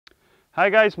Hi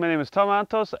guys, my name is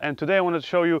Antos, and today I wanted to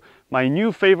show you my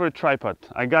new favorite tripod.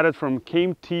 I got it from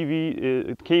came-tv.com.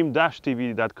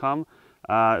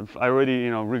 I already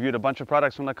reviewed a bunch of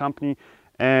products from the company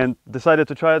and decided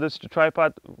to try this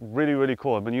tripod. Really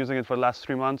cool. I've been using it for the last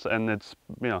 3 months, and it's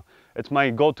my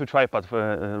go-to tripod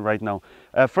for right now.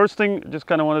 First thing, just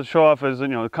kind of wanted to show off is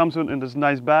it comes in this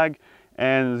nice bag.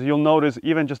 And you'll notice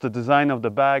even just the design of the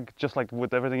bag, just like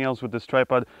with everything else with this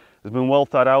tripod, has been well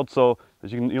thought out. So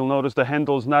as you'll notice, the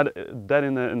handle is not dead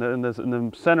in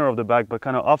the center of the bag, but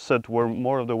kind of offset where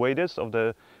more of the weight is of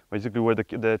basically where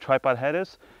the tripod head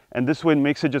is. And this way it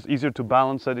makes it just easier to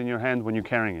balance it in your hand when you're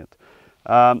carrying it.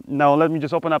 Now let me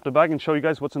just open up the bag and show you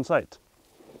guys what's inside.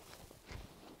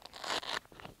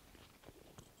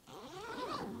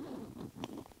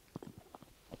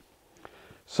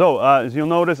 So as you'll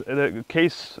notice, the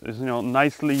case is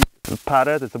nicely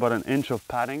padded. It's about 1 inch of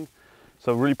padding,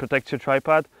 so it really protects your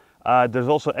tripod. There's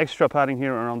also extra padding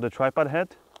here around the tripod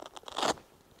head.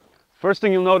 First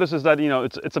thing you'll notice is that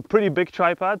it's a pretty big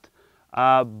tripod,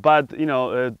 but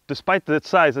despite its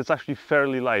size, it's actually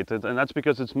fairly light, and that's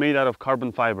because it's made out of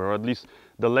carbon fiber, or at least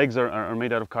the legs are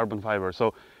made out of carbon fiber.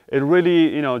 So it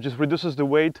really just reduces the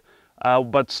weight.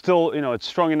 But still, it's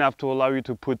strong enough to allow you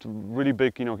to put really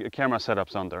big, camera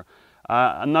setups on there.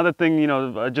 Another thing,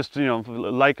 I just,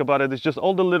 like about it is just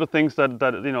all the little things that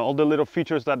all the little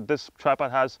features that this tripod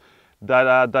has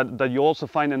that you also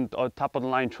find in top of the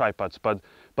line tripods, but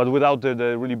without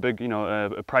the really big,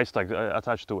 price tag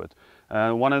attached to it.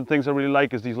 One of the things I really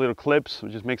like is these little clips,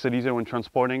 which just makes it easier when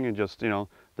transporting, and just,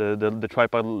 the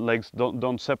tripod legs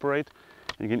don't separate.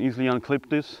 You can easily unclip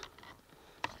this.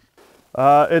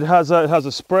 It has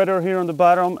a spreader here on the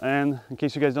bottom, and in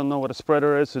case you guys don't know what a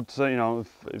spreader is, it's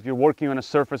if you're working on a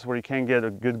surface where you can't get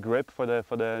a good grip for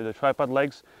the tripod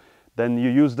legs, then you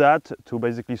use that to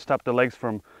basically stop the legs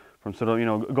from sort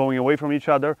of going away from each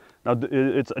other. Now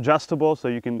it's adjustable, so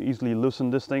you can easily loosen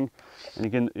this thing, and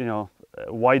you can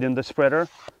widen the spreader,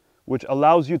 which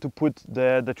allows you to put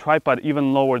the tripod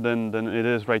even lower than it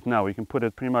is right now. You can put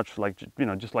it pretty much like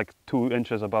just like 2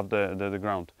 inches above the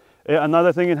ground.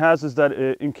 Another thing it has is that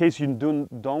in case you don't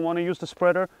want to use the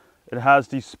spreader, it has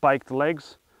these spiked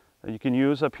legs that you can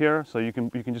use up here. So you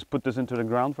can just put this into the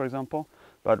ground, for example.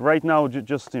 But right now,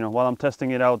 just while I'm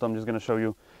testing it out, I'm just going to show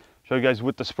you guys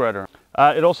with the spreader.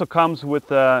 It also comes with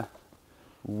the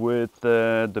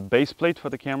base plate for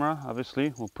the camera.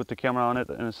 Obviously, we'll put the camera on it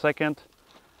in a second.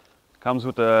 Comes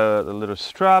with the little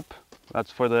strap. That's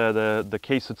for the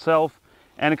case itself.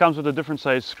 And it comes with a different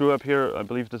size screw up here. I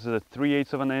believe this is a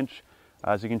 3/8 of an inch.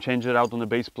 So you can change it out on the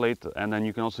base plate, and then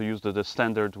you can also use the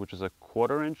standard, which is a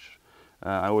 1/4 inch.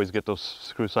 I always get those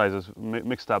screw sizes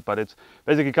mixed up, but it's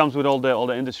basically comes with all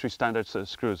the industry standard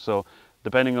screws. So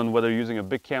depending on whether you're using a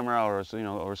big camera or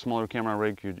or a smaller camera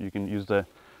rig, you can use the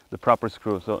proper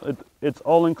screw. So it's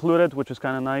all included, which is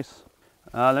kind of nice.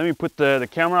 Let me put the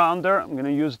camera on there. I'm going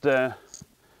to use the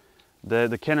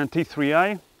Canon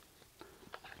T3i.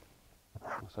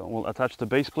 So we'll attach the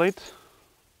base plate.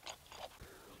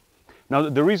 Now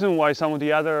the reason why some of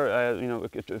the other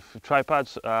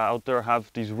tripods out there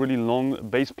have these really long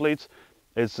base plates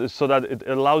is so that it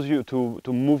allows you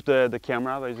to move the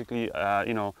camera basically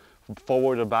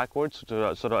forward or backwards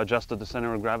to sort of adjust the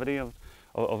center of gravity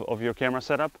of your camera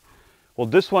setup. Well,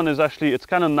 this one is actually, it's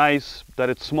kind of nice that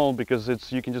it's small, because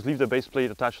you can just leave the base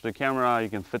plate attached to the camera. You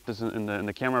can fit this in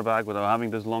the camera bag without having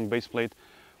this long base plate,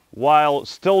 while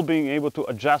still being able to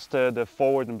adjust the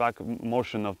forward and back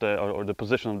motion of or the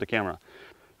position of the camera.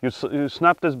 You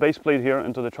snap this base plate here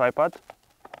into the tripod.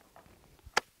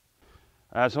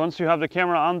 So once you have the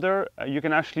camera on there, you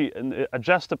can actually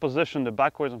adjust the position, the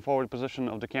backwards and forward position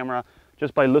of the camera,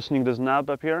 just by loosening this knob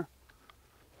up here.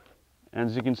 And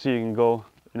as you can see, you can go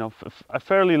a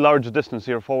fairly large distance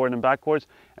here, forward and backwards.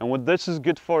 And what this is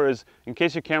good for is, in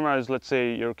case your camera is, let's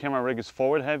say your camera rig is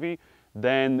forward heavy,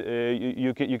 then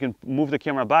you can move the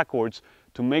camera backwards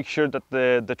to make sure that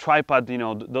the tripod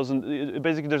doesn't,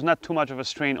 basically there's not too much of a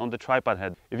strain on the tripod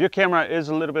head. If your camera is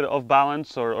a little bit off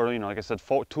balance, or like I said,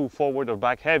 too forward or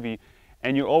back heavy,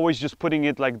 and you're always just putting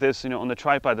it like this on the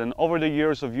tripod, and over the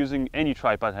years of using any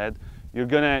tripod head, you're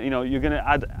gonna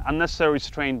add unnecessary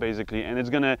strain basically, and it's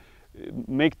gonna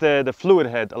make the fluid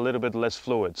head a little bit less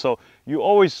fluid. So you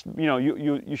always,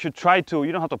 you should try to,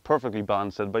 you don't have to perfectly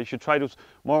balance it, but you should try to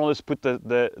more or less put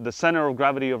the center of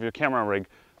gravity of your camera rig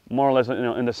more or less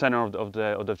in the center of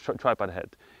the tripod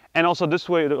head. And also this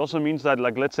way, it also means that,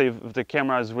 like, let's say if the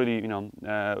camera is really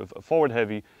forward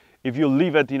heavy, if you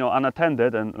leave it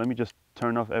unattended, and let me just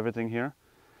turn off everything here,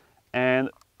 and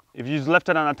if you just left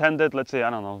it unattended, let's say, I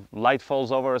don't know, light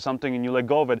falls over or something and you let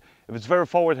go of it, if it's very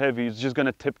forward heavy, it's just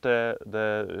gonna tip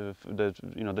the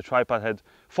tripod head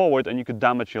forward and you could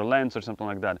damage your lens or something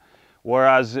like that.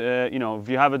 Whereas, you know, if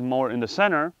you have it more in the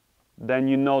center, then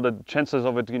you know the chances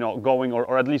of it, you know, going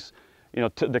or at least, you know,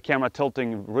 the camera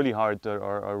tilting really hard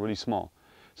are really small.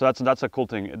 So that's a cool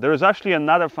thing. There is actually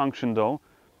another function though,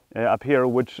 up here,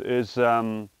 which is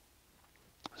sort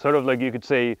of like, you could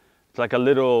say, it's like a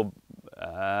little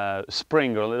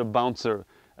spring or a little bouncer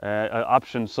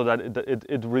option, so that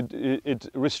it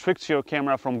restricts your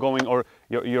camera from going, or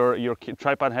your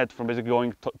tripod head from basically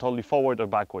going totally forward or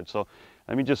backward. So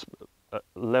let me just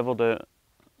level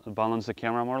balance the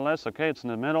camera more or less. Okay, it's in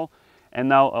the middle, and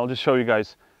now I'll just show you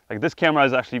guys. Like, this camera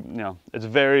is actually, you know, it's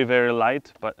very, very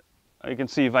light, but you can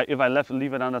see if I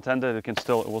leave it unattended, it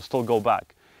will still go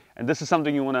back, and this is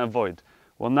something you want to avoid.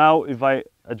 Well, now if I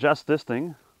adjust this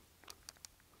thing,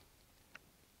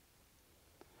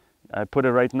 I put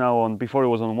it right now on, before it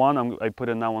was on 1, I put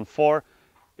it now on 4.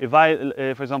 If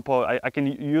for example, I can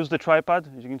use the tripod,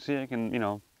 as you can see, I can, you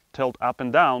know, tilt up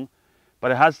and down, but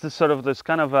it has this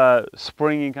kind of a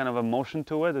springy kind of a motion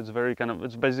to it. It's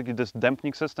it's basically this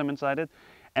dampening system inside it.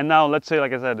 And now, let's say,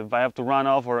 like I said, if I have to run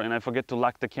off and I forget to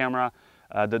lock the camera,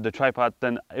 the tripod,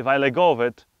 then if I let go of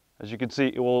it, as you can see,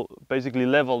 it will basically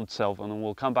level itself and it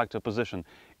will come back to a position.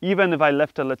 Even if I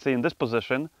left it, let's say, in this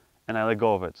position, and I let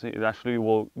go of it, see, it actually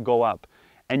will go up.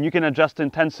 And you can adjust the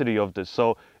intensity of this.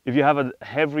 So if you have a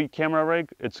heavy camera rig,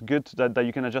 it's good that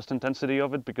you can adjust the intensity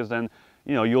of it, because then,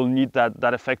 you know, you'll need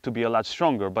that effect to be a lot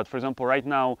stronger. But for example, right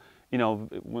now, you know,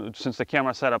 since the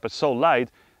camera setup is so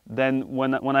light, then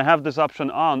when I have this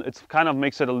option on, it kind of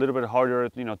makes it a little bit harder,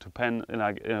 you know, to pan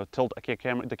and tilt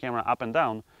the camera up and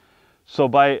down. So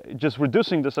by just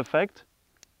reducing this effect,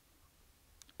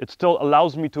 it still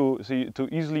allows me to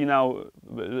easily now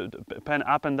pan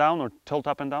up and down or tilt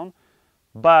up and down.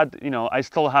 But, you know, I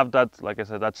still have that, like I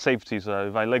said, that safety. So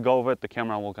if I let go of it, the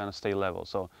camera will kind of stay level.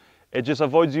 So it just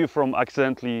avoids you from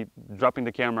accidentally dropping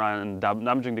the camera and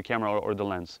damaging the camera or the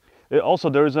lens. Also,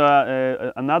 there's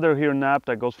another here knob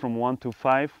that goes from 1 to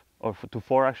 5, or to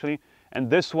 4 actually. And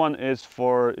this one is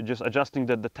for just adjusting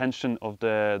the tension of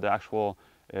the actual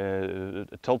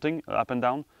tilting up and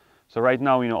down. So right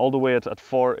now, you know, all the way at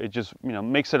 4, it just, you know,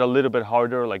 makes it a little bit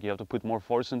harder, like you have to put more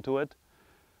force into it.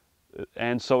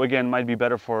 And so again, might be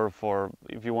better for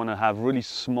if you want to have really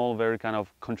small, very kind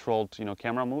of controlled, you know,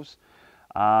 camera moves.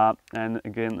 And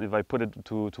again, if I put it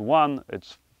to 1,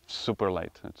 it's super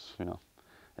light. It's, you know,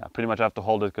 yeah, pretty much I have to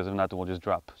hold it, because if not, it will just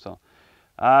drop. So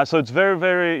so it's very,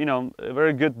 very, you know, a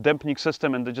very good dampening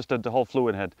system, and just the whole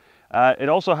fluid head. It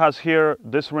also has here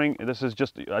this ring. This is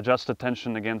just adjusted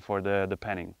tension again for the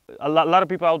panning. A lot of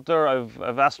people out there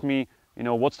have asked me, you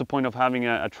know, what's the point of having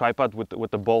a tripod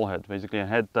with the ball head, basically a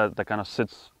head that kind of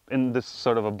sits in this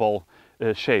sort of a ball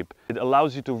shape. It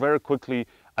allows you to very quickly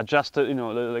adjust it, you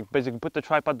know, like basically put the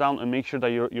tripod down and make sure that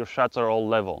your shots are all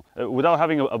level. Without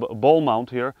having a ball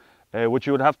mount here, what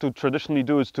you would have to traditionally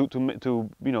do is to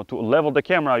you know, to level the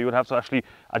camera, you would have to actually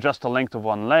adjust the length of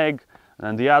one leg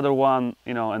and the other one,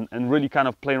 you know, and really kind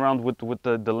of play around with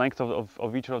the length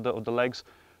of each of the legs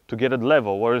to get it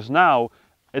level. Whereas now,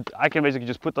 I can basically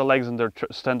just put the legs in their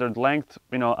standard length.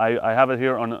 You know, I have it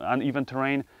here on uneven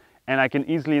terrain, and I can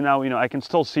easily now, you know, I can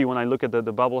still see when I look at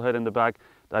the bubble head in the back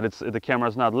that the camera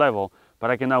is not level,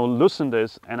 but I can now loosen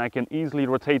this and I can easily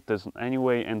rotate this in any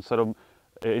way and sort of,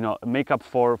 you know, make up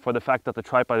for the fact that the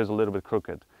tripod is a little bit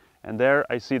crooked. And there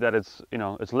I see that it's, you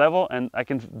know, it's level, and I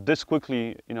can this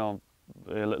quickly, you know,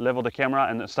 level the camera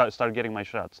and start getting my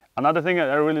shots. Another thing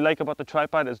I really like about the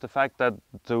tripod is the fact that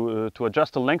to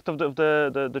adjust the length of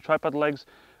the tripod legs,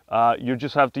 you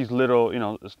just have these little, you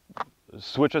know,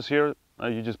 switches here.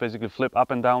 You just basically flip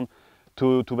up and down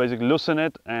to basically loosen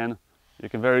it, and you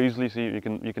can very easily see you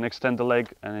can extend the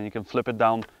leg, and then you can flip it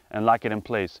down and lock it in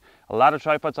place. A lot of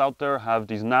tripods out there have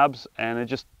these knobs, and it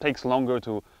just takes longer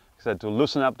to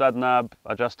loosen up that knob,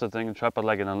 adjust the thing, tripod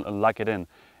leg, and lock it in.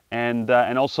 And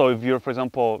also, if you're, for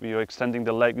example, you're extending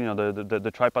the leg, you know,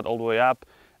 the tripod all the way up,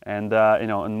 and you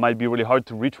know, it might be really hard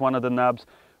to reach one of the knobs.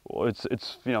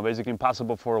 It's you know, basically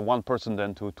impossible for one person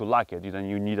then to lock it. Then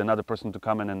you need another person to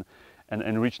come in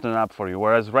and reach the knob for you.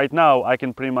 Whereas right now, I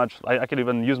can pretty much, I can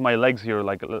even use my legs here.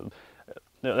 Like,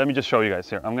 let me just show you guys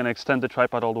here. I'm going to extend the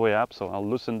tripod all the way up, so I'll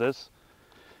loosen this.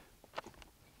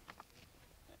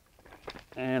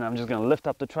 And I'm just going to lift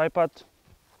up the tripod.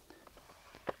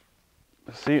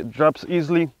 See, it drops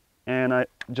easily, and I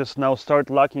just now start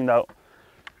locking out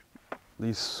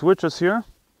these switches here,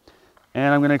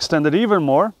 and I'm going to extend it even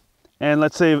more. And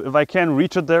let's say if I can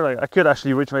reach it there, I could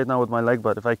actually reach right now with my leg,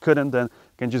 but if I couldn't, then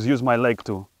I can just use my leg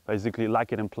to basically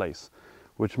lock it in place,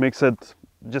 which makes it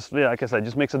just, yeah, like I said,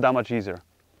 just makes it that much easier.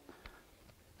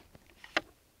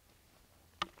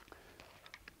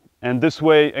 And this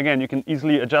way, again, you can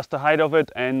easily adjust the height of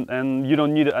it, and you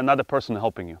don't need another person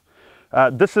helping you.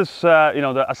 This is, you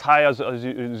know, as high as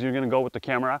you're going to go with the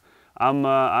camera. I'm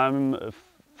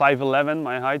 5'11",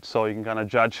 my height, so you can kind of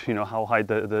judge, you know, how high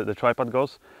the tripod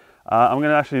goes. I'm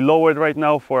going to actually lower it right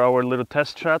now for our little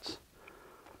test shots.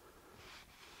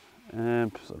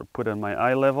 And sort of put it at my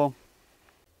eye level.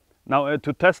 Now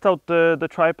to test out the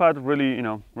tripod, really, you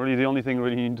know, really the only thing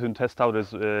really you need to test out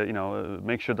is, you know,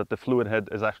 make sure that the fluid head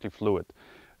is actually fluid.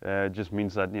 It just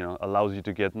means that, you know, allows you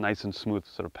to get nice and smooth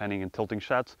sort of panning and tilting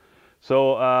shots.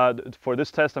 So for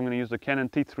this test, I'm going to use the Canon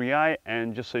T3i,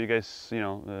 and just so you guys, you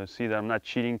know, see that I'm not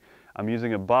cheating, I'm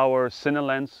using a Bauer Cine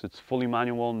lens. It's fully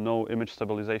manual, no image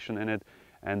stabilization in it,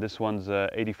 and this one's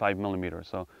 85mm.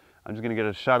 So I'm just going to get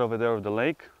a shot over there of the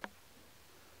lake.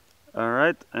 All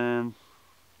right, and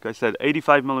like I said,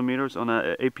 85mm on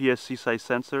a APS-C size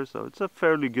sensor, so it's a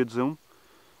fairly good zoom.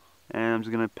 And I'm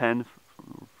just going to pan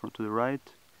from to the right,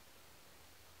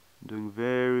 doing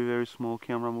very, very small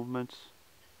camera movements.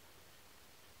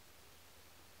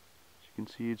 As you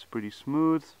can see, it's pretty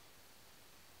smooth.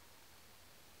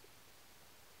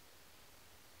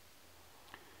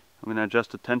 I'm going to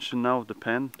adjust the tension now of the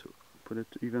pen to put it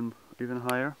even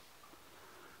higher.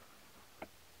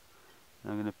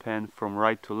 I'm going to pan from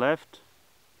right to left.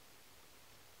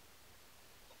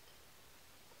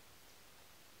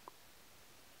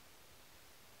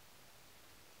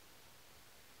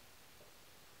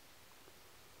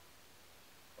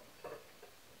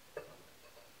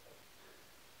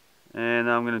 And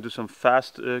now I'm going to do some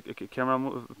fast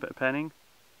camera panning.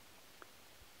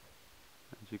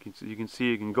 As you can see,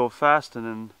 you can go fast and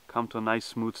then come to a nice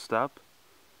smooth stop.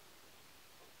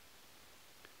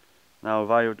 Now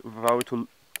if I were to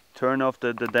turn off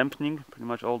the dampening pretty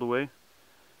much all the way,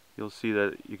 you'll see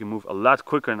that you can move a lot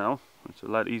quicker now. It's a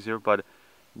lot easier, but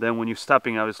then when you're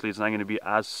stopping, obviously it's not going to be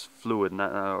as fluid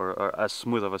or as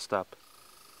smooth of a stop.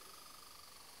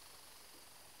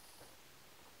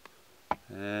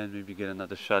 And maybe get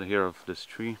another shot here of this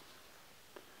tree.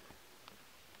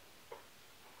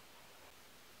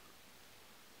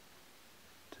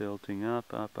 Tilting up,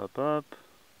 up, up, up.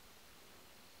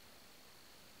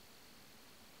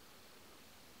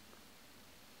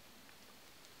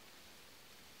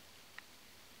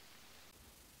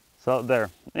 So there,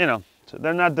 you know, so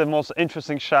they're not the most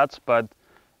interesting shots, but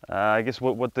I guess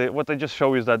what they just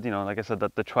show is that, you know, like I said,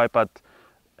 that the tripod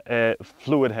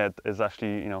fluid head is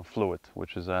actually, you know, fluid,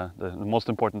 which is the most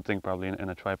important thing probably in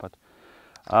a tripod.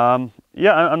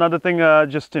 Yeah, another thing,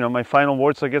 just, you know, my final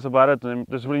words, I guess, about it.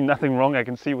 There's really nothing wrong I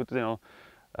can see with, you know,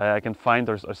 I can find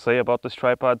or say about this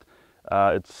tripod.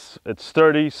 It's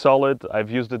sturdy, solid.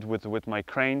 I've used it with my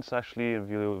cranes actually. If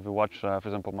you watch, for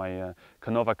example, my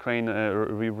Canova crane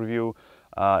review,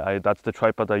 that's the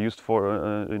tripod I used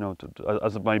for, you know,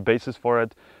 as my basis for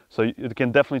it. So it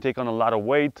can definitely take on a lot of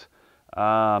weight.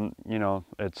 You know,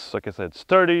 it's, like I said,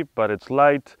 sturdy, but it's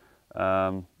light.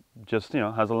 Just, you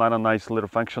know, has a lot of nice little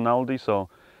functionality. So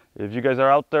if you guys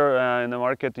are out there in the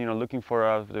market, you know, looking for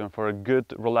a good,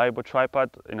 reliable tripod,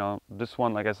 you know, this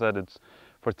one, like I said, it's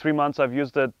for 3 months I've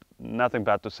used it, nothing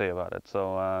bad to say about it.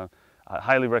 So I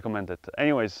highly recommend it.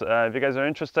 Anyways, if you guys are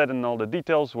interested in all the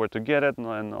details, where to get it,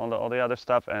 and all the other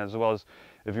stuff, as well as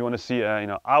if you want to see you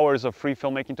know, hours of free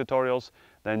filmmaking tutorials,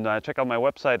 then check out my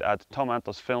website at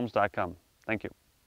tomantosfilms.com. Thank you.